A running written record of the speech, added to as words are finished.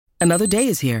Another day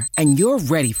is here, and you're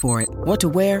ready for it. What to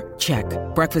wear? Check.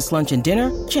 Breakfast, lunch, and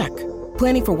dinner? Check.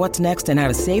 Planning for what's next and how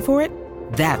to save for it?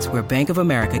 That's where Bank of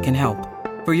America can help.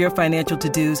 For your financial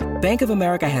to-dos, Bank of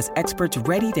America has experts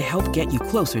ready to help get you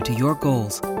closer to your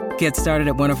goals. Get started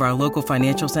at one of our local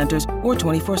financial centers or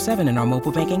 24/7 in our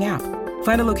mobile banking app.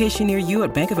 Find a location near you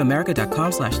at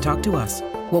bankofamerica.com/talktous.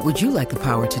 What would you like the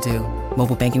power to do?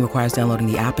 Mobile banking requires downloading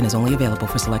the app and is only available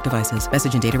for select devices.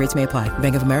 Message and data rates may apply.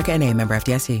 Bank of America N.A., member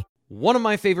FDIC. One of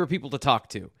my favorite people to talk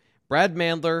to, Brad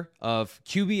Maendler of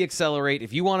QB Accelerate.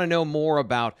 If you want to know more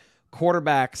about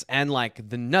quarterbacks and like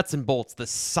the nuts and bolts, the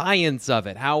science of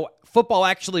it, how football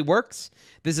actually works,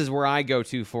 this is where I go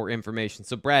to for information.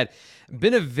 So Brad,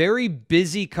 been a very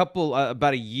busy couple,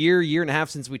 about a year and a half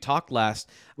since we talked last.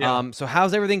 Yeah. So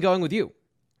how's everything going with you?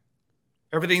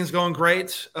 Everything's going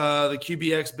great. The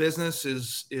QBX business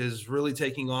is really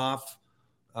taking off.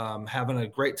 Having a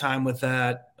great time with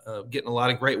that. Getting a lot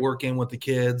of great work in with the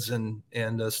kids and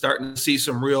starting to see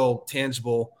some real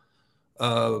tangible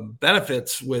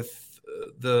benefits with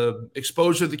the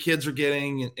exposure the kids are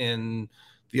getting and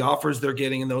the offers they're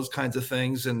getting and those kinds of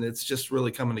things. And it's just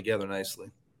really coming together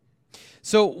nicely.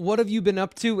 So what have you been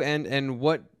up to and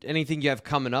what anything you have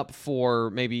coming up for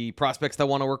maybe prospects that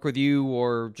want to work with you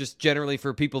or just generally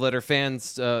for people that are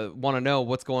fans want to know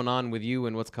what's going on with you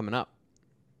and what's coming up?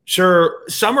 Sure.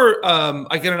 Summer,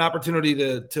 I get an opportunity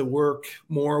to work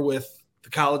more with the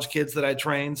college kids that I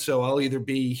train. So I'll either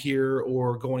be here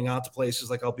or going out to places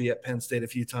like I'll be at Penn State a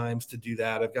few times to do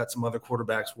that. I've got some other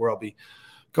quarterbacks where I'll be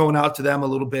going out to them a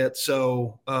little bit.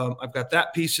 So I've got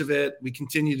that piece of it. We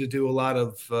continue to do a lot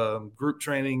of group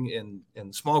training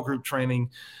and small group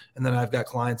training. And then I've got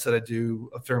clients that I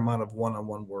do a fair amount of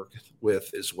one-on-one work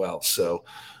with as well. So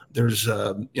there's,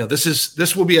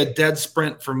 this will be a dead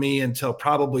sprint for me until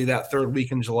probably that third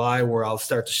week in July where I'll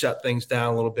start to shut things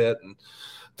down a little bit. And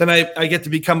then I get to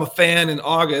become a fan in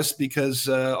August because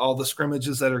all the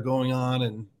scrimmages that are going on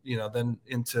and, then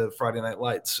into Friday Night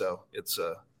Lights. So it's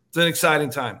an exciting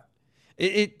time.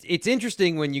 It's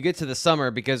interesting when you get to the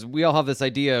summer because we all have this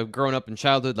idea of growing up in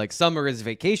childhood, like summer is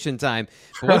vacation time.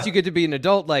 But once you get to be an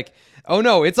adult, like, oh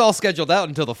no, it's all scheduled out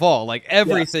until the fall. Like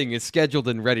everything is scheduled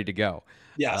and ready to go.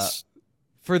 Yes.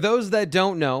 For those that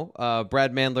don't know,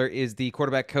 Brad Maendler is the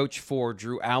quarterback coach for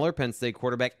Drew Allar, Penn State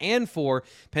quarterback, and for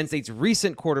Penn State's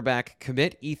recent quarterback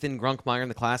commit, Ethan Grunkemeyer, in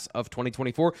the class of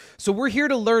 2024. So we're here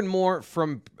to learn more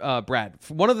from Brad.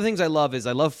 One of the things I love is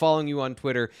I love following you on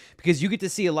Twitter because you get to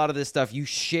see a lot of this stuff. You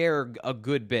share a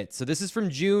good bit. So this is from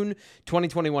June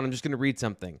 2021. I'm just going to read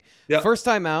something. Yep. First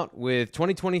time out with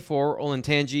 2024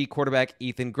 Olentangy quarterback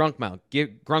Ethan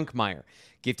Grunkemeyer.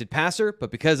 Gifted passer, but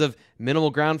because of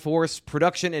minimal ground force,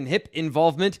 production, and hip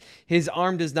involvement, his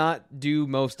arm does not do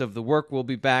most of the work. We'll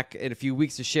be back in a few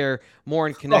weeks to share more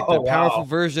and connect a powerful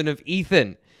version of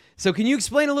Ethan. So can you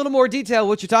explain a little more detail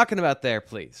what you're talking about there,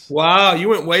 please? Wow, you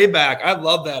went way back. I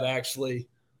love that, actually.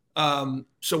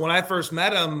 So when I first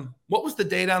met him, what was the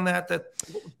date on that?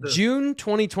 June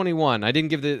 2021. I didn't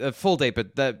give the full date,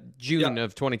 but that June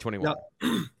of 2021.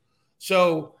 Yep.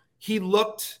 So he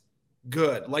looked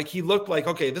good. Like he looked like,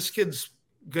 okay, this kid's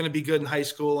going to be good in high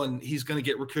school and he's going to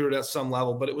get recruited at some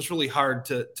level, but it was really hard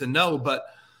to know. But,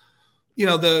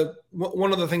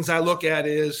 one of the things I look at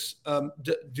is,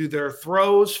 do their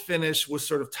throws finish with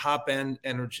sort of top end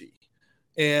energy?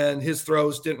 And his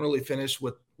throws didn't really finish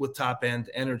with top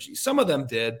end energy. Some of them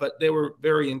did, but they were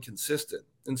very inconsistent.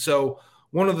 And so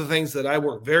one of the things that I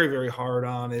work very, very hard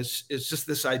on is just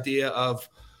this idea of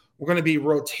we're going to be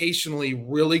rotationally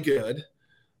really good.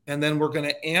 And then we're going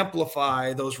to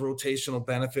amplify those rotational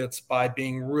benefits by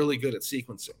being really good at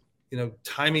sequencing,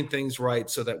 timing things right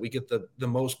so that we get the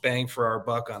most bang for our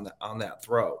buck on that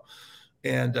throw.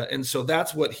 And so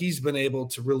that's what he's been able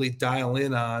to really dial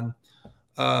in on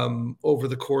over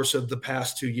the course of the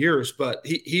past 2 years. But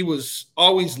he was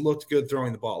always looked good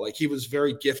throwing the ball. Like he was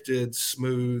very gifted,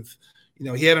 smooth.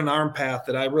 He had an arm path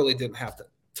that I really didn't have to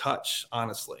touch,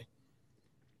 honestly.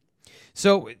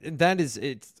 So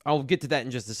I'll get to that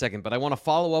in just a second, but I want to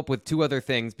follow up with two other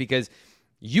things because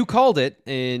you called it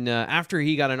in after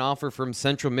he got an offer from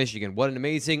Central Michigan. What an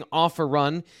amazing offer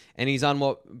run, and he's on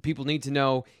what people need to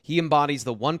know. He embodies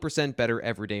the 1% better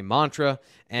everyday mantra,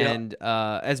 and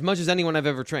as much as anyone I've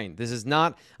ever trained, this is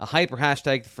not a hype or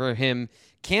hashtag for him.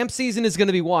 Camp season is going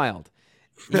to be wild.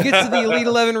 He gets to the Elite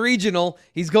 11 regional.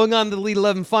 He's going on to the Elite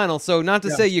 11 final. So not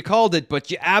to say you called it, but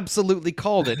you absolutely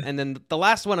called it. And then the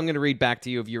last one I'm going to read back to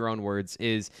you of your own words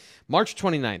is March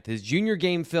 29th. His junior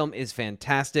game film is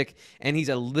fantastic, and he's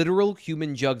a literal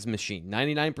human jugs machine.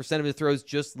 99% of his throws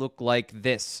just look like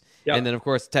this. Yep. And then, of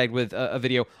course, tagged with a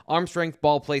video, arm strength,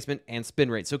 ball placement, and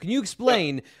spin rate. So can you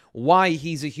explain why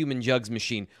he's a human jugs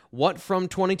machine? What from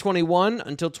 2021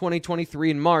 until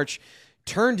 2023 in March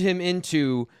turned him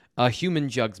into a human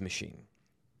jugs machine?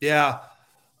 Yeah.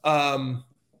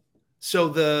 So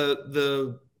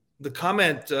the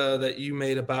comment that you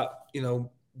made about,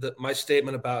 my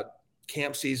statement about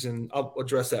camp season, I'll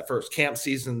address that first. Camp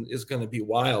season is going to be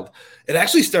wild. It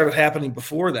actually started happening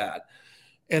before that.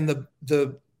 And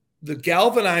the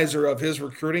galvanizer of his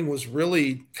recruiting was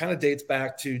really kind of dates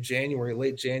back to January,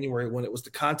 late January, when it was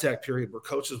the contact period where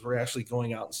coaches were actually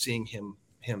going out and seeing him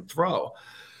throw.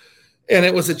 And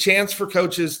it was a chance for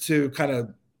coaches to kind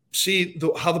of see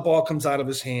how the ball comes out of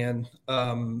his hand,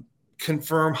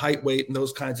 confirm height, weight, and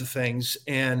those kinds of things.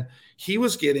 And he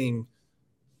was getting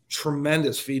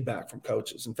tremendous feedback from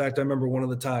coaches. In fact, I remember one of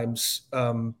the times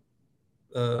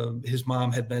his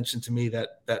mom had mentioned to me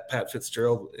that Pat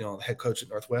Fitzgerald, the head coach at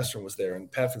Northwestern, was there, and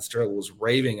Pat Fitzgerald was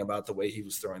raving about the way he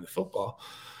was throwing the football.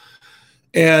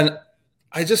 And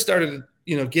I just started,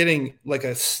 getting like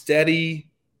a steady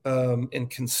and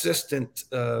consistent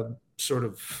sort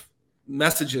of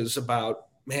messages about,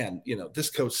 man, this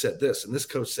coach said this and this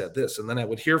coach said this. And then I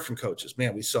would hear from coaches,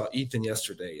 man, we saw Ethan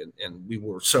yesterday and we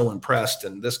were so impressed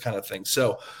and this kind of thing.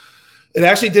 So it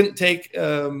actually didn't take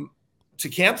to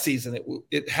camp season.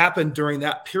 It happened during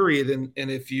that period. And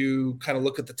if you kind of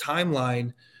look at the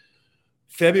timeline,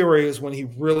 February is when he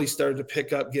really started to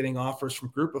pick up getting offers from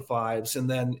Group of Fives, and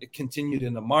then it continued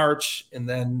into March. And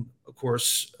then, of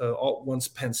course, once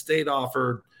Penn State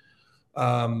offered,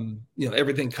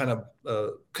 everything kind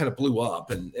of blew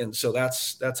up, and so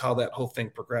that's how that whole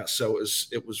thing progressed. So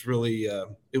it was really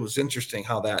it was interesting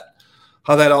how that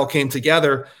all came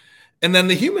together. And then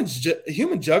the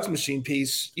human jugs machine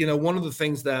piece, one of the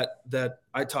things that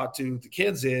I talk to the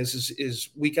kids is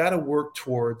we got to work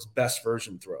towards best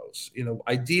version throws.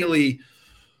 Ideally,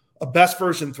 a best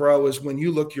version throw is when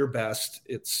you look your best.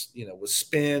 It's, with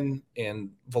spin and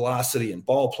velocity and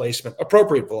ball placement,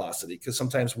 appropriate velocity, because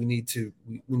sometimes we need to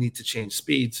change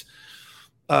speeds.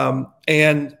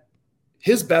 And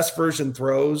his best version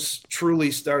throws truly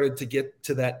started to get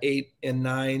to that 8 and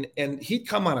 9, and he'd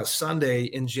come on a Sunday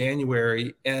in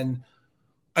January, and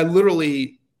I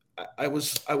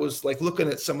was like looking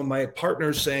at some of my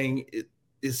partners saying,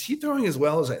 is he throwing as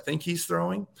well as I think he's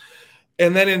throwing?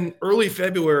 And then in early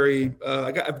February,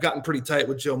 I've gotten pretty tight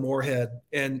with Joe Moorhead,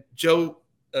 and Joe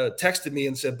texted me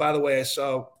and said, by the way, I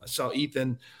saw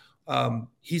Ethan.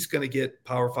 He's going to get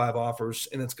Power 5 offers,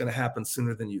 and it's going to happen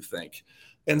sooner than you think.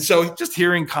 And so just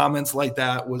hearing comments like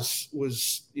that was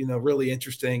really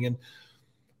interesting. And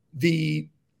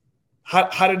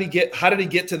how did he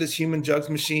get to this human jugs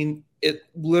machine? It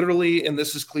literally, and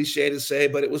this is cliche to say,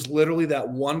 but it was literally that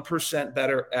 1%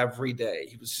 better every day.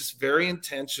 He was just very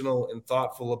intentional and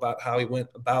thoughtful about how he went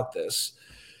about this.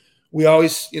 We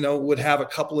always, would have a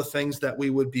couple of things that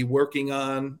we would be working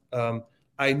on.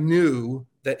 I knew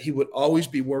that he would always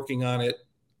be working on it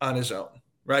on his own,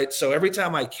 right? So every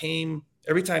time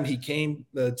he came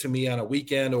to me on a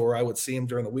weekend, or I would see him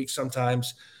during the week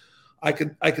sometimes, I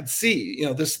could see,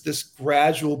 this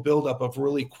gradual buildup of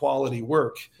really quality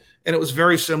work. And it was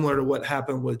very similar to what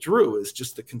happened with Drew, is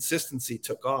just the consistency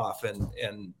took off.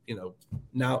 And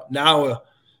now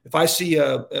if I see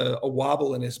a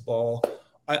wobble in his ball,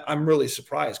 I'm really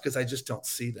surprised, because I just don't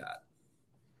see that.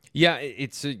 Yeah,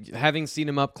 it's having seen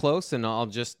him up close, and I'll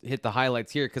just hit the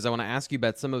highlights here because I want to ask you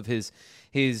about some of his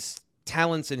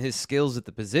talents and his skills at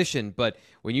the position. But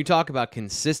when you talk about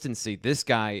consistency, this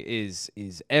guy is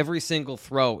every single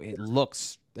throw, it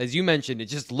looks, as you mentioned, it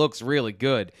just looks really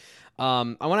good.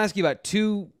 I want to ask you about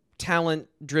two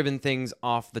talent-driven things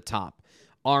off the top: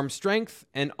 arm strength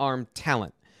and arm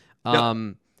talent.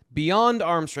 Yep. Beyond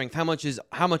arm strength, how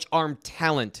much arm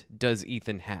talent does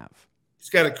Ethan have? He's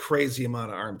got a crazy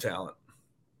amount of arm talent.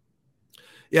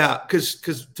 Yeah,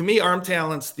 because to me, arm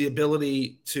talent's the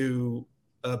ability to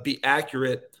be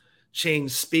accurate,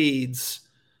 change speeds,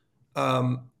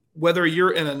 whether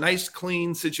you're in a nice,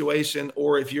 clean situation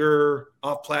or if you're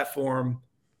off platform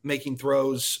making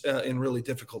throws in really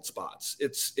difficult spots.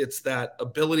 It's that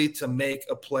ability to make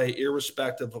a play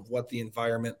irrespective of what the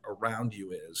environment around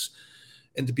you is,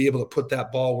 and to be able to put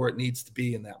that ball where it needs to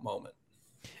be in that moment.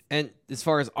 And as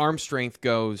far as arm strength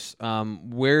goes,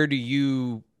 where do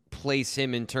you place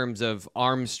him in terms of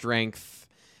arm strength?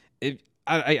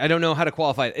 I don't know how to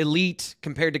qualify it. Elite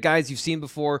compared to guys you've seen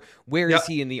before. Where is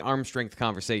he in the arm strength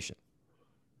conversation?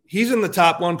 He's in the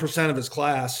top 1% of his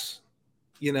class.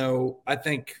 I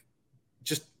think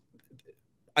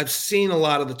I've seen a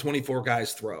lot of the 24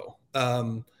 guys throw.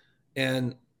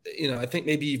 And I think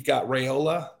maybe you've got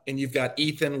Rayola and you've got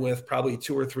Ethan with probably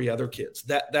 2 or 3 other kids.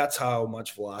 That's how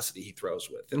much velocity he throws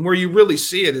with. And where you really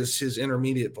see it is his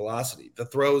intermediate velocity, the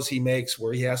throws he makes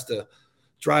where he has to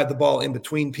drive the ball in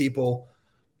between people,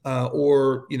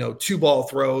 or 2-ball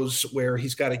throws where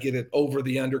he's got to get it over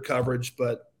the under coverage,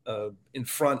 but in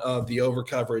front of the over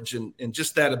coverage, and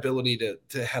just that ability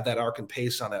to have that arc and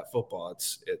pace on that football.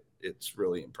 It's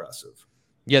really impressive.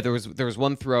 Yeah, there was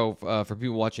one throw for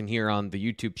people watching here on the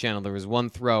YouTube channel. There was one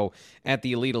throw at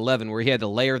the Elite 11 where he had to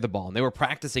layer the ball, and they were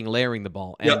practicing layering the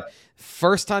ball. And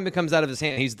first time it comes out of his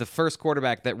hand, he's the first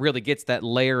quarterback that really gets that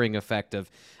layering effect of.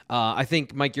 I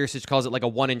think Mike Yursich calls it like a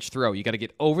 1-inch throw. You got to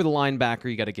get over the linebacker,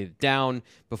 you got to get it down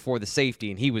before the safety,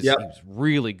 and he was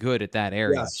really good at that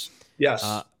area.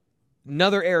 Yes.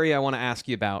 Another area I want to ask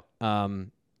you about.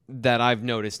 That I've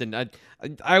noticed, and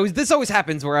this always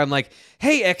happens where I'm like,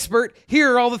 "Hey, expert,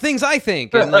 here are all the things I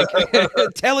think," and like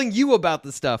telling you about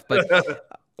the stuff. But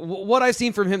what I've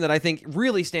seen from him that I think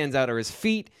really stands out are his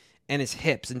feet and his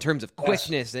hips in terms of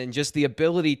quickness and just the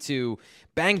ability to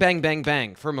bang, bang, bang,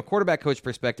 bang. From a quarterback coach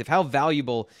perspective, how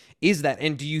valuable is that?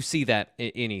 And do you see that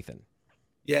in Ethan?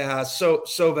 Yeah, so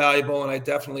valuable, and I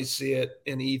definitely see it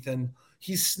in Ethan.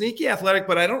 He's sneaky athletic,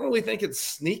 but I don't really think it's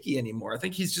sneaky anymore. I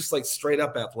think he's just like straight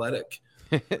up athletic.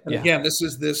 And again,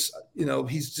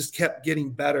 he's just kept getting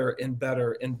better and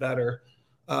better and better.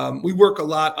 We work a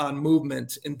lot on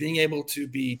movement and being able to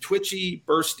be twitchy,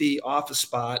 bursty off a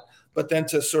spot, but then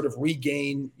to sort of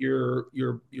regain your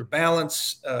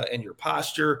balance and your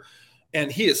posture.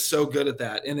 And he is so good at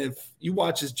that. And if you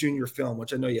watch his junior film,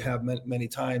 which I know you have many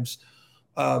times,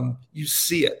 you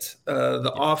see it,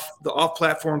 the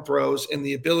off-platform throws and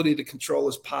the ability to control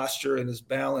his posture and his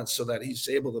balance so that he's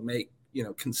able to make,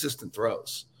 consistent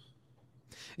throws.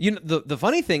 The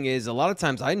funny thing is a lot of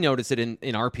times I notice it in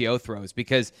RPO throws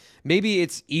because maybe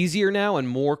it's easier now and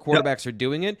more quarterbacks are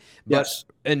doing it. But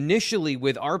initially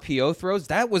with RPO throws,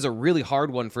 that was a really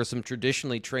hard one for some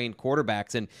traditionally trained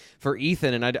quarterbacks. And for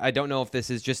Ethan, and I don't know if this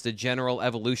is just a general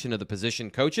evolution of the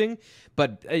position coaching,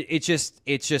 but it's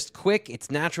just quick, it's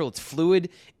natural, it's fluid.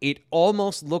 It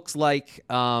almost looks like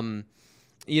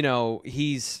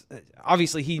he's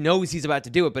obviously he knows he's about to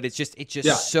do it, but it's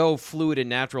just so fluid and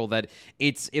natural that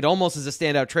it almost is a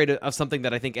standout trait of something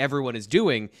that I think everyone is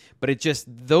doing. But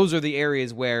those are the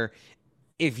areas where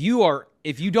if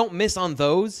you don't miss on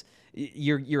those,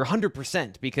 you're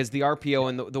 100% because the RPO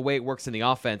and the way it works in the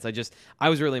offense. I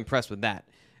was really impressed with that.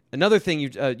 Another thing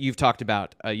you've talked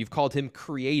about, you've called him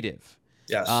creative.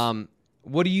 Yes.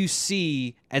 What do you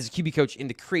see as a QB coach in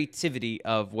the creativity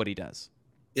of what he does?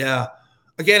 Yeah.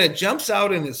 Again, it jumps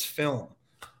out in his film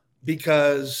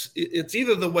because it's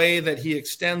either the way that he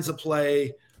extends a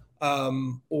play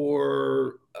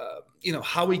or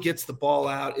how he gets the ball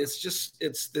out.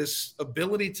 It's this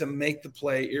ability to make the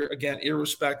play, again,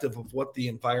 irrespective of what the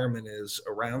environment is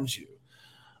around you.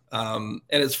 And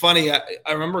it's funny.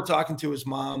 I remember talking to his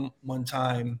mom one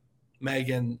time,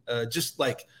 Megan,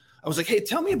 I was like, hey,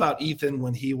 tell me about Ethan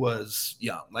when he was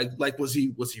young. Like, was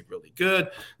he really good?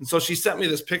 And so she sent me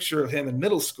this picture of him in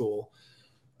middle school,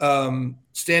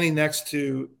 standing next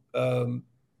to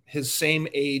his same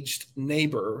aged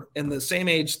neighbor. And the same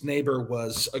aged neighbor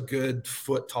was a good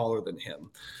foot taller than him.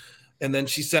 And then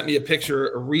she sent me a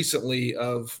picture recently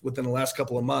of within the last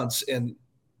couple of months, and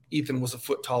Ethan was a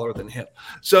foot taller than him.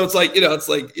 So it's like,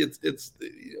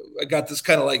 I got this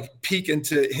kind of like peek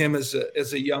into him as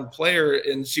a young player.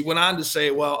 And she went on to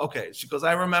say, well, okay. She goes,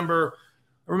 I remember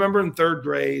in third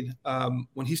grade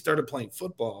when he started playing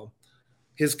football,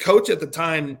 his coach at the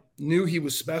time knew he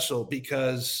was special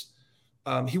because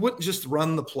he wouldn't just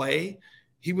run the play.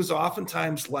 He was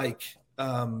oftentimes like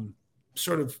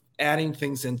sort of adding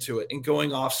things into it and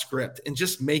going off script and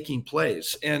just making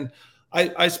plays. And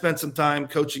I spent some time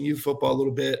coaching youth football a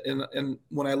little bit. And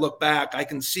when I look back, I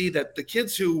can see that the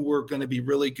kids who were going to be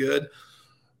really good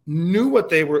knew what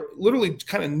they were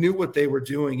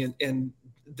doing. And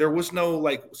there was no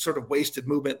like sort of wasted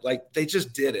movement. Like they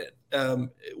just did it.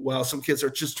 While some kids are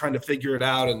just trying to figure it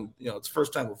out. And, it's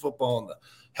first time with football and the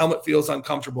helmet feels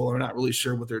uncomfortable. They're not really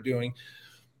sure what they're doing.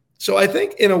 So I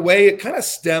think in a way it kind of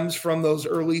stems from those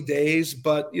early days,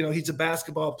 but he's a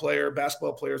basketball player.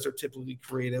 Basketball players are typically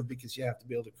creative because you have to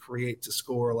be able to create to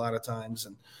score a lot of times.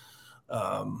 And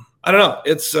I don't know,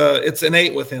 it's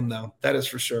innate with him though. That is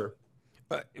for sure.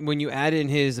 When you add in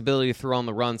his ability to throw on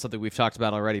the run, something we've talked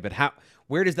about already, but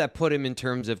where does that put him in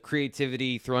terms of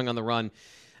creativity, throwing on the run?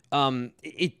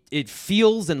 It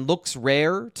feels and looks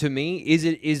rare to me.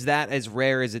 Is that as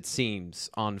rare as it seems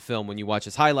on film when you watch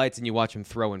his highlights and you watch him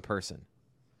throw in person?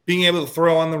 Being able to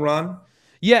throw on the run?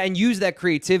 Yeah, and use that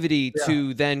creativity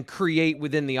to then create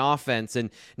within the offense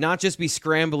and not just be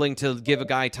scrambling to give a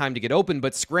guy time to get open,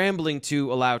 but scrambling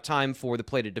to allow time for the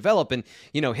play to develop and,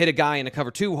 hit a guy in a cover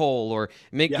 2 hole or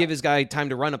give his guy time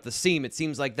to run up the seam. It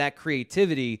seems like that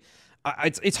creativity,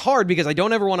 it's hard because I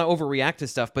don't ever want to overreact to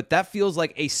stuff, but that feels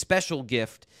like a special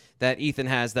gift that Ethan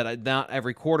has that not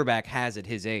every quarterback has at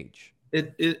his age.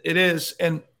 It is.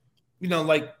 And,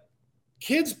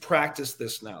 kids practice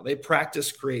this now. They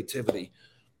practice creativity.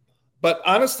 But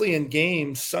honestly, in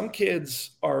games, some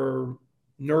kids are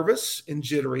nervous and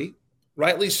jittery,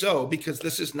 rightly so, because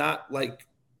this is not like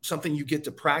something you get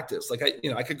to practice. Like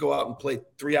I could go out and play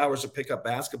 3 hours of pickup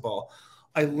basketball.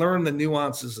 I learn the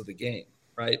nuances of the game,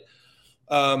 right?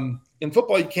 In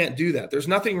football, you can't do that. There's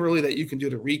nothing really that you can do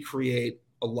to recreate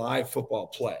a live football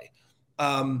play.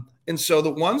 And so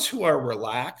the ones who are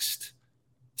relaxed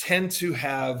tend to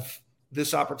have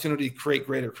this opportunity to create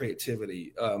greater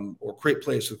creativity or create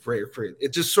plays with greater creativity.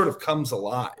 It just sort of comes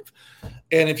alive.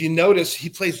 And if you notice, he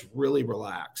plays really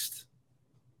relaxed.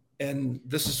 And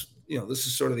this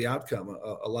is sort of the outcome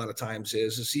a lot of times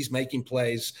is he's making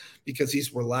plays because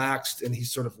he's relaxed and he's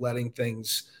sort of letting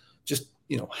things just,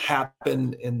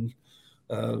 happen and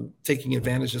taking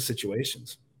advantage of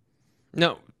situations.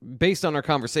 No, based on our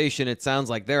conversation, it sounds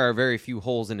like there are very few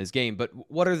holes in his game. But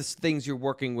what are the things you're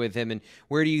working with him, and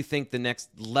where do you think the next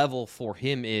level for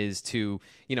him is to,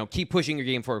 keep pushing your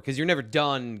game forward? Because you're never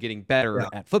done getting better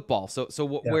at football. So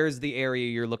where's the area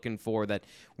you're looking for that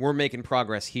we're making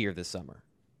progress here this summer?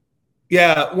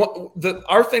 Yeah,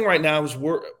 our thing right now is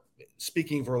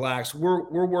speaking of relaxed.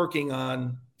 We're working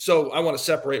on. So I want to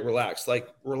separate relaxed, like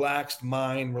relaxed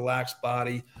mind, relaxed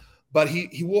body. But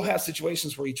he will have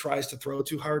situations where he tries to throw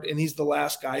too hard, and he's the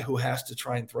last guy who has to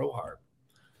try and throw hard.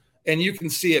 And you can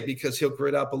see it because he'll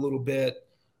grit up a little bit.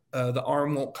 The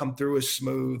arm won't come through as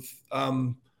smooth.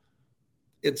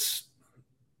 It's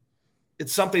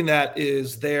something that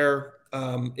is there.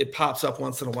 It pops up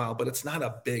once in a while, but it's not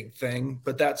a big thing.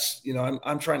 But that's,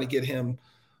 I'm trying to get him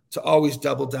to always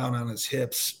double down on his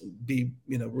hips, be,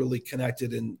 really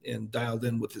connected and dialed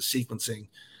in with his sequencing.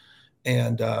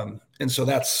 And so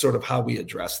that's sort of how we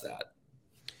address that.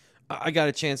 I got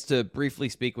a chance to briefly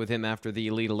speak with him after the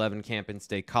Elite 11 camp in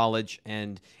State College.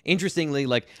 And interestingly,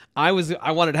 I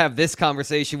wanted to have this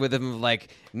conversation with him,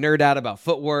 nerd out about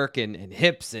footwork and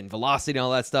hips and velocity and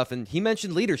all that stuff. And he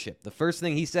mentioned leadership. The first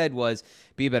thing he said was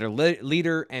be a better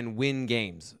leader and win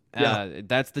games.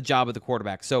 That's the job of the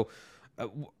quarterback. So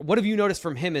what have you noticed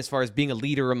from him as far as being a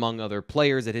leader among other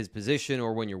players at his position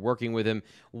or when you're working with him?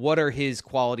 What are his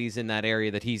qualities in that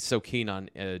area that he's so keen on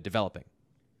developing?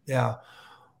 Yeah.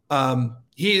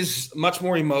 He's much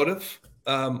more emotive.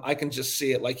 I can just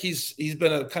see it. He's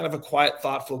been a kind of a quiet,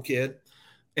 thoughtful kid.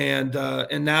 And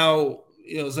now,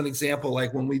 as an example,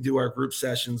 when we do our group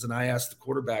sessions and I ask the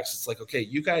quarterbacks, it's okay,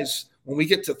 you guys, when we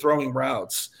get to throwing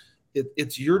routes,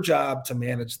 it's your job to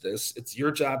manage this. It's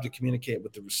your job to communicate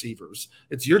with the receivers.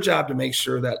 It's your job to make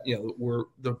sure that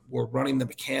we're running the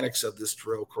mechanics of this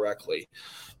drill correctly.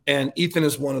 And Ethan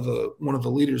is one of the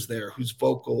leaders there, who's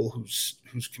vocal, who's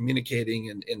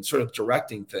communicating and sort of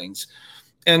directing things.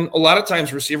 And a lot of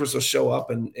times receivers will show up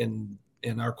and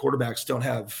our quarterbacks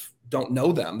don't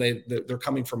know them. They're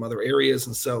coming from other areas,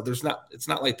 and so it's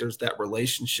not like there's that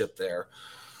relationship there.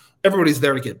 Everybody's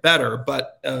there to get better,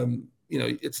 but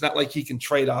it's not like he can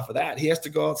trade off of that. He has to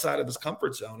go outside of his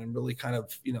comfort zone and really kind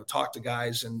of, talk to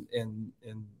guys and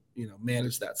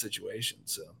manage that situation.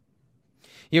 So.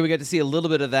 Yeah, we got to see a little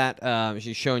bit of that.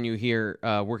 She's showing you here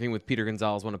working with Peter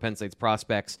Gonzalez, one of Penn State's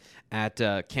prospects, at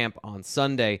camp on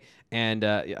Sunday. And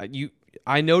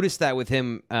I noticed that with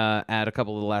him at a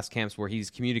couple of the last camps where he's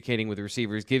communicating with the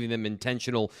receivers, giving them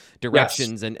intentional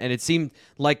directions. Yes. And it seemed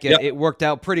like it worked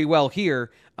out pretty well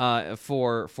here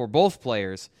for both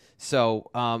players. So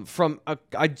I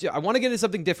want to get into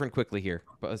something different quickly here.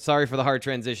 Sorry for the hard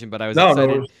transition, but I was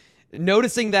excited.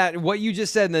 Noticing that what you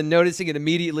just said and then noticing it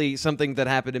immediately, something that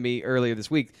happened to me earlier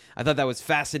this week. I thought that was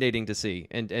fascinating to see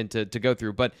and to go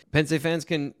through. But Penn State fans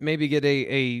can maybe get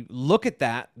a look at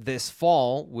that this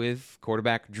fall with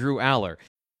quarterback Drew Allar.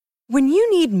 When you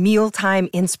need mealtime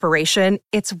inspiration,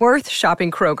 it's worth shopping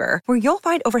Kroger, where you'll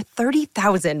find over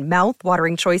 30,000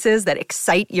 mouth-watering choices that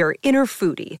excite your inner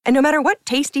foodie. And no matter what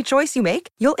tasty choice you make,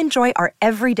 you'll enjoy our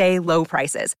everyday low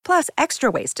prices, plus extra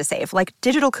ways to save, like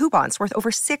digital coupons worth over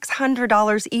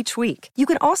 $600 each week. You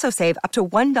can also save up to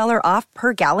 $1 off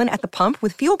per gallon at the pump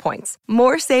with fuel points.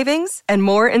 More savings and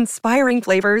more inspiring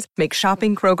flavors make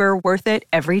shopping Kroger worth it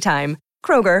every time.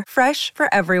 Kroger, fresh for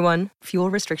everyone.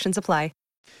 Fuel restrictions apply.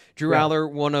 Drew Allar,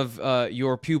 one of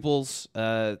your pupils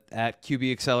at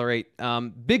QB Accelerate.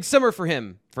 Big summer for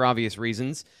him, for obvious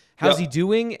reasons. How's he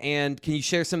doing, and can you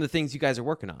share some of the things you guys are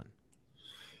working on?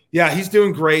 Yeah, he's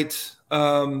doing great.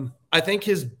 I think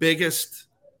his biggest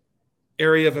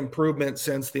area of improvement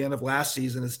since the end of last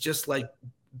season is just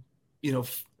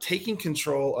taking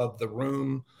control of the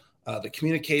room, the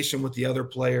communication with the other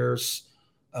players,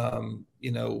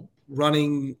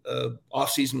 running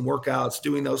off-season workouts,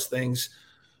 doing those things.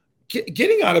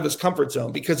 Getting out of his comfort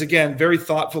zone, because again, very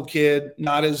thoughtful kid,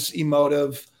 not as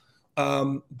emotive,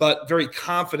 but very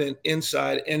confident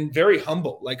inside and very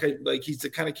humble. Like he's the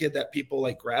kind of kid that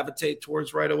people gravitate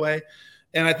towards right away.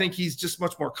 And I think he's just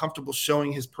much more comfortable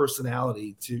showing his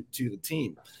personality to the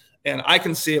team. And I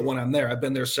can see it when I'm there. I've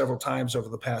been there several times over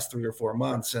the past 3 or 4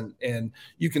 months, and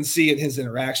you can see in his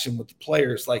interaction with the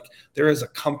players, there is a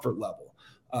comfort level.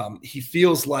 He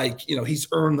feels like, he's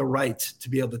earned the right to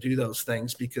be able to do those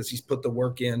things because he's put the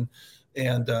work in.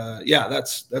 And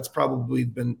that's probably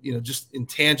been, just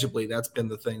intangibly, that's been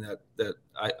the thing that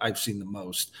I've seen the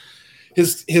most.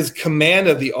 His command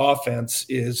of the offense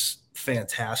is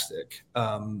fantastic.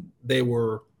 They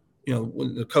were,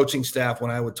 when the coaching staff,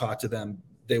 when I would talk to them,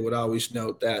 they would always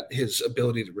note that his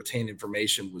ability to retain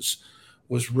information was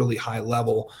really high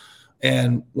level.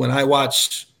 And when I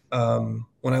watched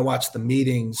the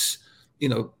meetings,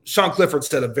 Sean Clifford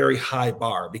set a very high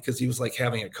bar because he was like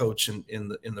having a coach in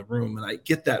the room. And I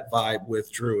get that vibe with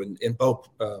Drew and Bo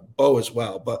as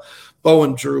well. But Bo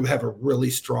and Drew have a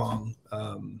really strong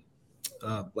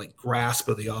grasp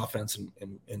of the offense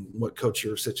and what Coach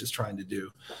Yurcich is trying to do.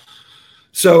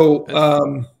 So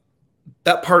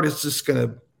that part is just going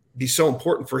to be so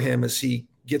important for him as he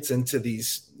gets into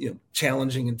these,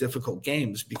 challenging and difficult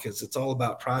games, because it's all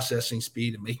about processing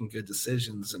speed and making good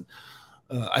decisions. And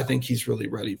I think he's really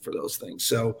ready for those things.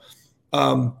 So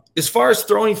as far as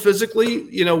throwing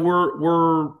physically,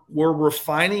 we're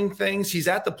refining things. He's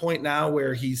at the point now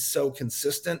where he's so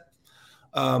consistent.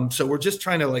 So we're just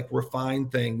trying to refine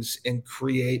things and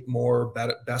create more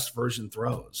best version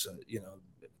throws,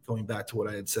 going back to what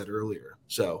I had said earlier.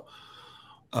 So,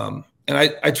 and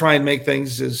I try and make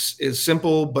things as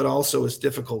simple, but also as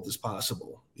difficult as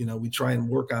possible. We try and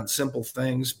work on simple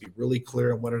things, be really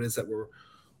clear on what it is that we're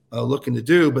looking to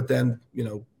do, but then,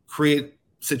 create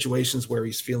situations where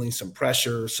he's feeling some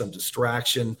pressure, some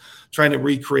distraction, trying to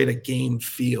recreate a game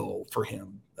feel for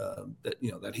him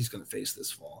that he's going to face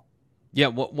this fall. Yeah,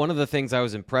 one of the things I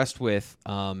was impressed with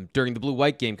during the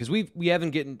blue-white game, because we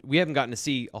haven't gotten to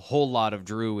see a whole lot of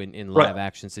Drew in live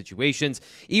action situations,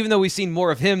 even though we've seen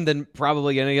more of him than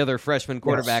probably any other freshman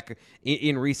quarterback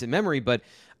in recent memory. But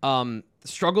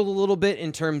struggled a little bit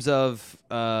in terms of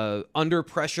under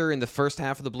pressure in the first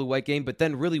half of the blue-white game, but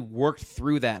then really worked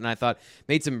through that. And I thought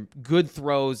made some good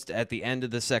throws at the end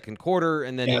of the second quarter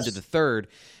and then into the third.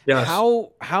 Yes.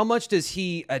 How much does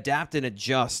he adapt and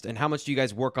adjust, and how much do you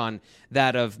guys work on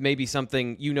that of maybe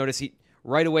something you notice he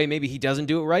right away, maybe he doesn't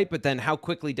do it right, but then how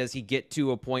quickly does he get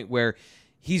to a point where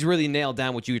he's really nailed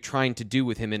down what you were trying to do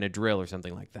with him in a drill or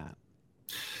something like that?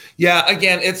 Yeah,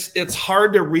 again, it's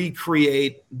hard to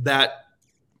recreate that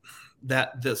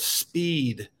the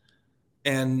speed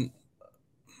and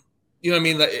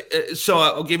so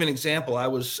I'll give you an example. I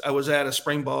was at a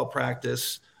spring ball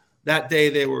practice that day.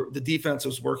 The defense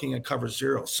was working in cover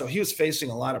zero, so he was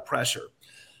facing a lot of pressure,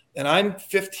 and I'm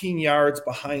 15 yards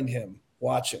behind him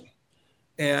watching,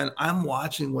 and I'm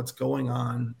watching what's going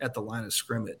on at the line of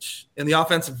scrimmage. And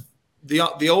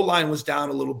the O-line was down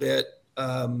a little bit.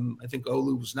 I think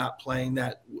Olu was not playing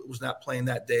that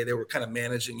day. They were kind of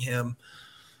managing him.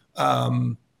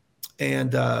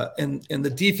 And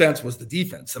the defense was the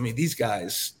defense. I mean, these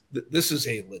guys, this is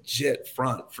a legit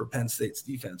front for Penn State's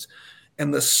defense,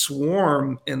 and the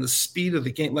swarm and the speed of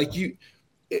the game,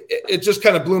 it just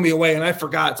kind of blew me away. And I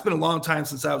forgot, it's been a long time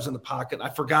since I was in the pocket. I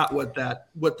forgot what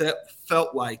that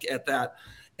felt like at that.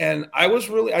 And I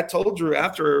told Drew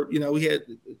after, we had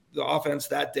the offense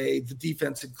that day, the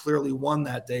defense had clearly won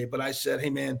that day, but I said, hey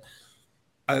man,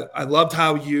 I loved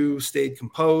how you stayed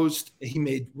composed. He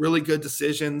made really good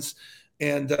decisions.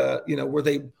 And, were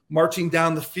they marching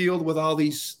down the field with all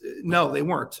these? No, they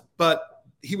weren't. But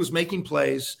he was making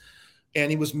plays. and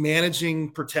he was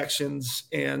managing protections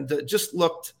and just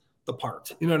looked the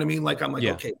part. You know what I mean? Like, I'm like,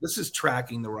 okay, this is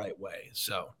tracking the right way.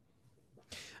 So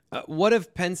what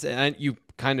if Penn State, and you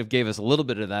kind of gave us a little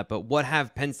bit of that, but what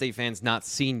have Penn State fans not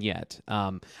seen yet?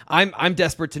 I'm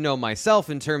desperate to know myself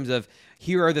in terms of,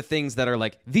 here are the things that are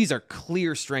like, these are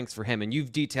clear strengths for him. And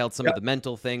you've detailed some of the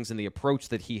mental things and the approach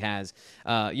that he has.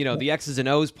 The X's and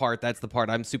O's part, that's the part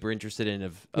I'm super interested in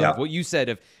of what you said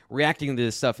of reacting to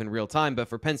this stuff in real time. But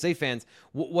for Penn State fans,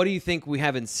 what do you think we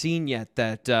haven't seen yet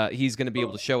that he's going to be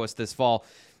able to show us this fall?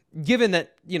 Given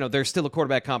that, there's still a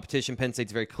quarterback competition, Penn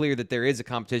State's very clear that there is a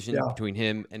competition between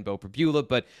him and Bo Prabula,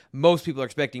 but most people are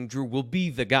expecting Drew will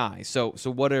be the guy. So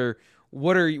what do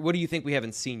you think we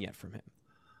haven't seen yet from him?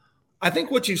 I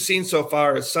think what you've seen so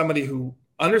far is somebody who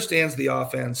understands the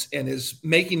offense and is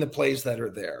making the plays that are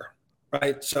there,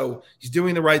 right? So he's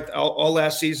doing the right all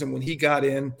last season when he got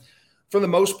in. For the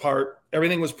most part,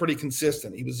 everything was pretty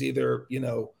consistent. He was either,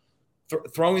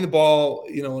 throwing the ball,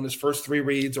 in his first 3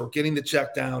 reads, or getting the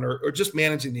check down, or just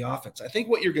managing the offense. I think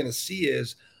what you're going to see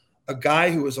is a guy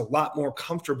who is a lot more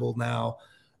comfortable now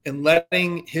in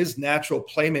letting his natural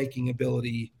playmaking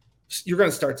ability. You're going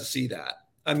to start to see that.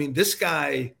 I mean, this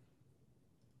guy,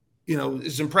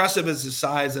 as impressive as his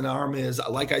size and arm is,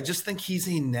 like, I just think he's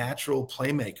a natural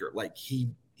playmaker. Like,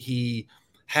 he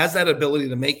has that ability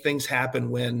to make things happen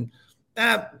when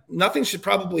nothing should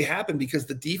probably happen because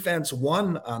the defense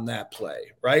won on that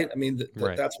play, right? I mean,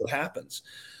 that's what happens.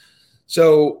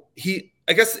 So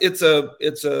I guess it's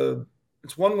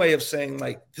one way of saying,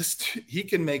 like, this, he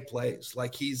can make plays.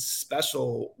 Like, he's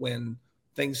special when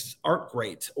things aren't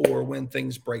great or when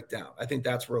things break down. I think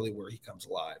that's really where he comes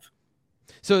alive.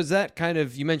 So is that kind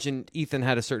of, you mentioned Ethan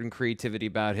had a certain creativity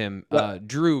about him.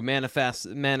 Drew manifests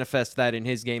that in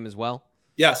his game as well?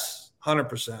 Yes,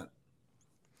 100%.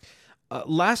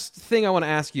 Last thing I want to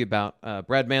ask you about,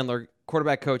 Brad Maendler,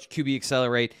 quarterback coach, QB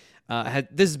Accelerate.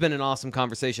 This has been an awesome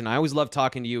conversation. I always love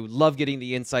talking to you, love getting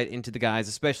the insight into the guys,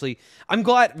 especially. I'm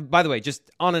glad, by the way, just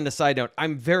on an aside note,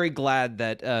 I'm very glad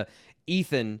that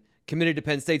Ethan committed to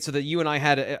Penn State so that you and I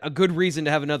had a good reason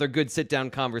to have another good sit-down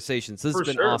conversation. So this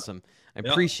has been awesome. I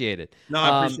appreciate it. No,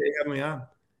 I appreciate having me on.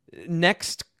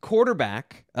 Next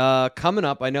quarterback coming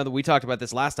up, I know that we talked about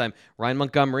this last time, Ryan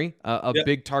Montgomery, a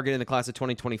big target in the class of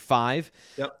 2025.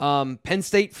 Penn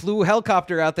State flew a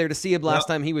helicopter out there to see him last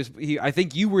time. I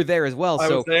think you were there as well. I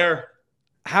was there.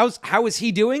 How is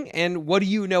he doing, and what do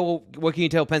you know? What can you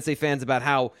tell Penn State fans about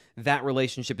how that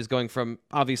relationship is going from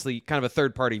obviously kind of a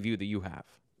third-party view that you have?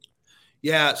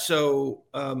 Yeah, so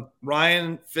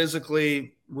Ryan,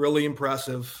 physically really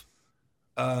impressive.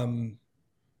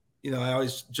 I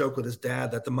always joke with his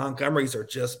dad that the Montgomerys are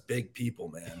just big people,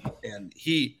 man. And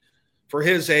he, for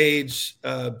his age,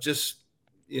 has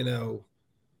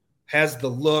the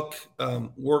look,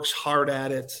 works hard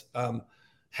at it,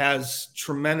 has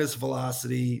tremendous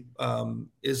velocity,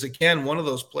 is, again, one of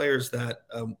those players that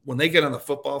when they get on the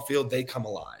football field, they come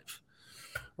alive.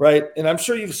 Right. And I'm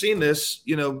sure you've seen this,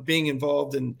 being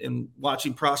involved in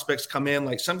watching prospects come in.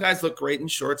 Like, some guys look great in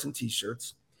shorts and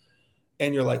T-shirts.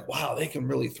 And you're like, wow, they can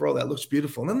really throw. That looks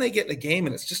beautiful. And then they get in a game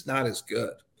and it's just not as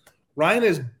good. Ryan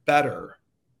is better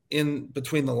in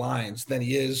between the lines than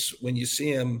he is when you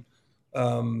see him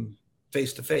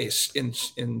face to face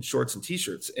in shorts and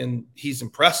T-shirts. And he's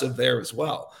impressive there as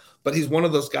well. But he's one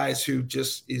of those guys who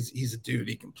just he's a dude.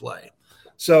 He can play.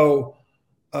 So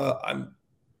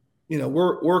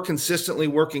we're consistently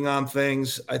working on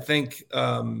things. I think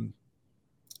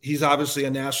he's obviously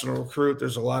a national recruit.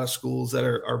 There's a lot of schools that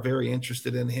are very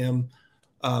interested in him.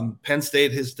 Penn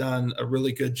State has done a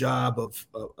really good job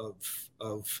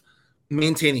of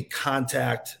maintaining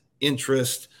contact,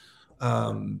 interest,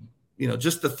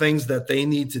 just the things that they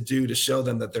need to do to show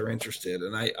them that they're interested.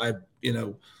 And I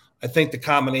think the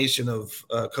combination of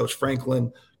Coach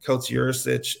Franklin, Coach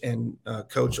Yurcich, and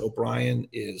Coach O'Brien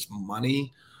is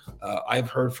money. I've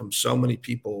heard from so many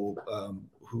people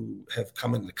who have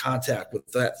come into contact with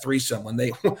that threesome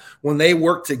when they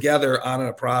work together on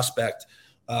a prospect.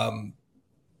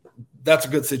 That's a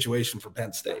good situation for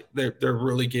Penn State. They're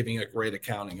really giving a great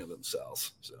accounting of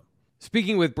themselves. So.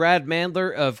 Speaking with Brad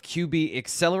Maendler of QB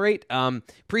Accelerate,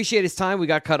 appreciate his time. We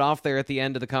got cut off there at the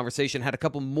end of the conversation. Had a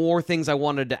couple more things I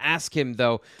wanted to ask him,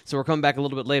 though, so we're coming back a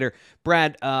little bit later.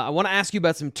 Brad, I want to ask you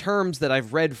about some terms that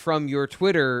I've read from your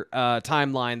Twitter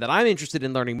timeline that I'm interested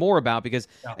in learning more about because,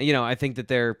 I think that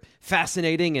they're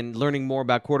fascinating, and learning more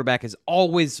about quarterback is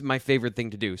always my favorite thing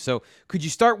to do. So could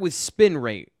you start with spin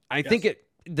rate? I think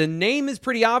the name is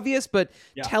pretty obvious, but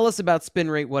tell us about spin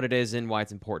rate, what it is, and why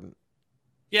it's important.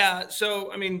 Yeah.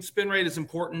 So, spin rate is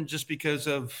important just because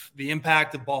of the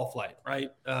impact of ball flight,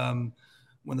 right?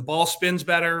 When the ball spins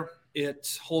better,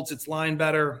 it holds its line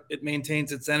better, it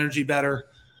maintains its energy better,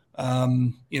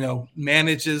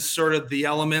 manages sort of the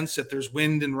elements if there's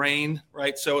wind and rain,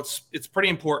 right? So it's pretty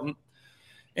important.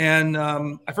 And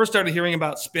I first started hearing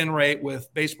about spin rate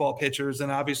with baseball pitchers,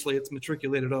 and obviously it's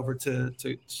matriculated over to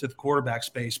the quarterback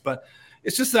space. But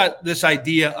it's just that this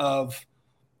idea of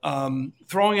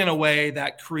throwing in a way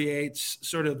that creates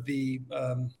sort of the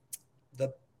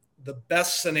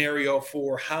best scenario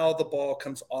for how the ball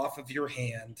comes off of your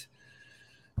hand,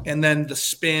 and then the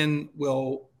spin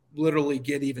will literally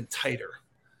get even tighter.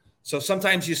 So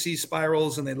sometimes you see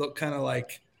spirals and they look kind of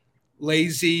like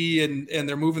lazy and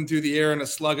they're moving through the air in a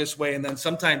sluggish way. And then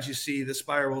sometimes you see the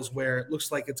spirals where it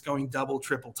looks like it's going double,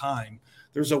 triple time.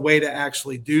 There's a way to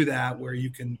actually do that where you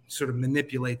can sort of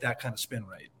manipulate that kind of spin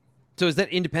rate. So is that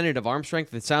independent of arm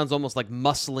strength? It sounds almost like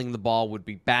muscling the ball would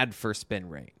be bad for spin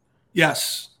rate.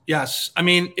 Yes. I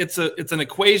mean, it's an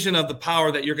equation of the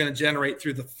power that you're going to generate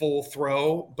through the full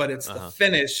throw, but it's the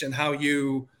finish and how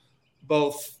you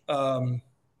both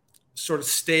sort of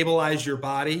stabilize your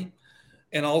body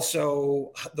and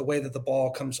also the way that the ball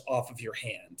comes off of your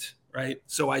hand, right?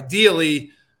 So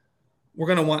ideally, we're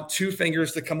going to want two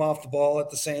fingers to come off the ball at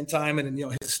the same time. And,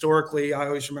 historically, I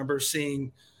always remember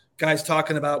seeing guys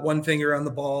talking about one finger on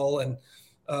the ball and,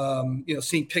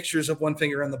 seeing pictures of one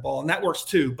finger on the ball, and that works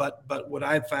too. But what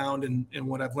I've found and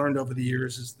what I've learned over the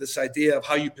years is this idea of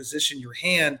how you position your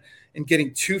hand and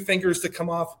getting two fingers to come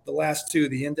off, the last two,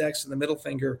 the index and the middle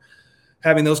finger,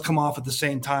 having those come off at the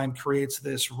same time creates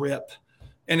this rip.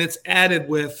 And it's added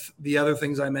with the other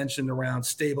things I mentioned around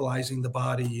stabilizing the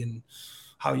body and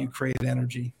how you create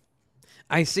energy.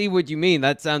 I see what you mean.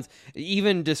 That sounds,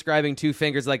 even describing two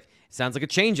fingers, like sounds like a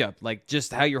changeup, like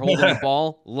just how you're holding the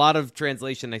ball. A lot of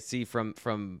translation I see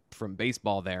from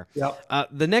baseball there. Yep.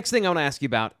 The next thing I want to ask you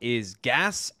about is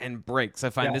gas and brakes.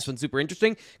 I find this one super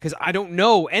interesting because I don't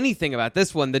know anything about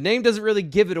this one. The name doesn't really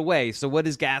give it away. So what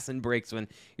is gas and brakes when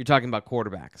you're talking about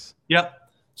quarterbacks? Yep.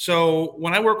 So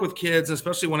when I work with kids,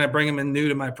 especially when I bring them in new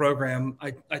to my program,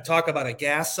 I talk about a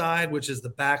gas side, which is the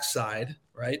back side,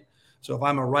 right? So if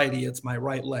I'm a righty, it's my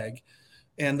right leg.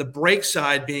 And the brake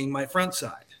side being my front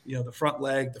side, the front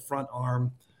leg, the front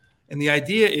arm. And the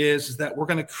idea is that we're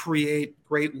going to create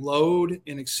great load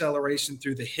and acceleration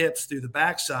through the hips, through the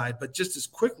backside, but just as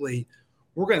quickly,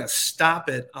 we're going to stop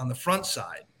it on the front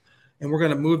side. And we're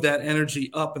going to move that energy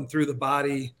up and through the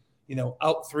body,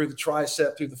 out through the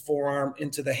tricep, through the forearm,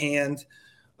 into the hand.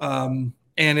 And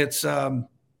it's a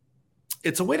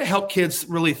way to help kids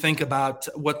really think about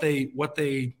what they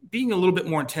being a little bit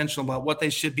more intentional about what they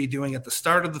should be doing at the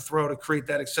start of the throw to create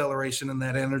that acceleration and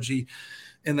that energy,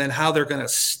 and then how they're going to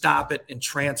stop it and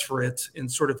transfer it and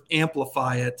sort of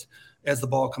amplify it as the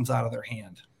ball comes out of their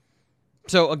hand.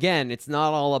 So again, it's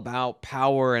not all about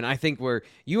power. And I think where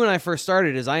you and I first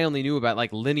started is I only knew about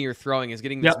like linear throwing is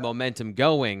getting this momentum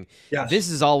going. Yes. This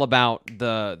is all about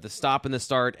the stop and the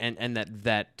start and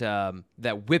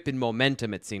that whip in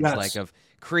momentum, it seems like, of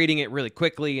creating it really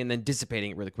quickly and then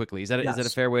dissipating it really quickly. Is that a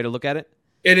fair way to look at it?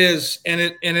 It is. And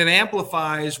it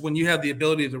amplifies when you have the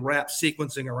ability to wrap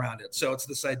sequencing around it. So it's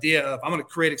this idea of, I'm going to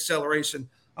create acceleration.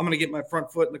 I'm going to get my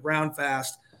front foot in the ground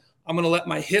fast. I'm going to let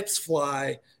my hips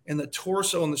fly, and the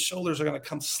torso and the shoulders are going to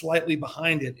come slightly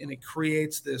behind it. And it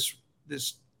creates this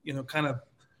kind of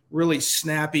really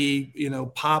snappy,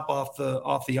 pop off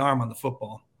the arm on the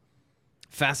football.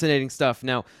 Fascinating stuff.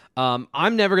 Now,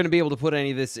 I'm never going to be able to put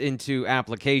any of this into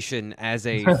application as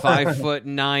a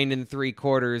 5'9" 3/4",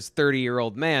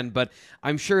 30-year-old man, but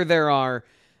I'm sure there are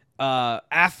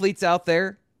athletes out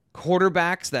there,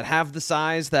 quarterbacks that have the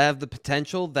size, that have the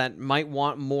potential, that might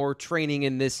want more training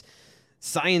in this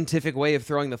scientific way of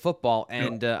throwing the football.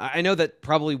 And I know that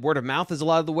probably word of mouth is a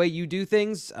lot of the way you do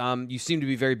things. You seem to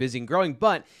be very busy and growing,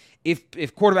 but if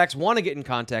quarterbacks want to get in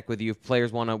contact with you, if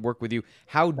players want to work with you,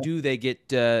 how do they get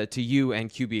to you and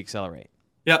QB Accelerate?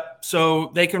 Yep.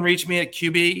 So they can reach me at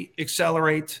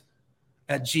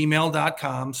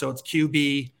qbaccelerate@gmail.com. So it's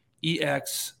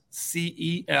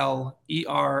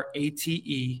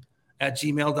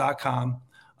QBEXCELERATE@gmail.com.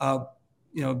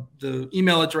 The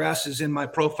email address is in my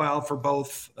profile for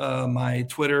both my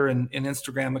Twitter and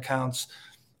Instagram accounts.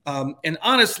 And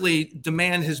honestly,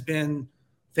 demand has been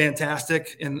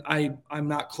fantastic, and I'm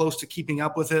not close to keeping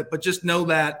up with it, but just know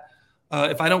that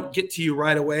if I don't get to you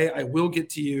right away, I will get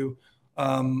to you.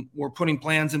 We're putting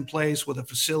plans in place with a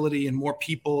facility and more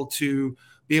people to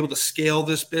be able to scale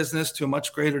this business to a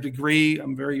much greater degree.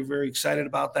 I'm very, very excited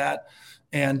about that.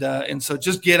 And so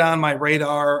just get on my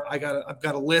radar. I've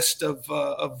got a list of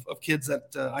kids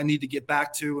that I need to get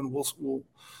back to, and we'll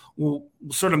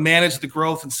sort of manage the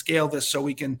growth and scale this so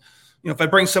we can if I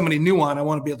bring somebody new on, I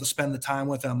want to be able to spend the time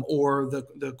with them, or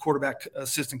the quarterback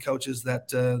assistant coaches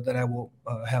that I will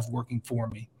have working for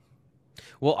me.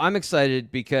 Well, I'm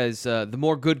excited because the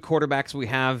more good quarterbacks we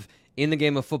have in the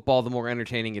game of football, the more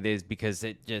entertaining it is, because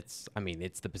it's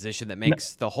the position that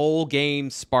makes the whole game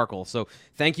sparkle. So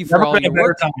thank you for all your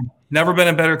work. Never been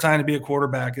a better time to be a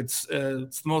quarterback. It's the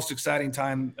most exciting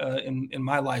time in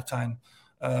my lifetime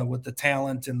with the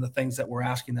talent and the things that we're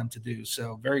asking them to do.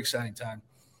 So very exciting time.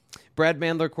 Brad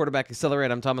Maendler, Quarterback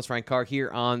Accelerate. I'm Thomas Ryan Carr here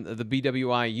on the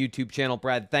BWI YouTube channel.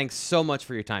 Brad, thanks so much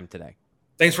for your time today.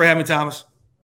 Thanks for having me, Thomas.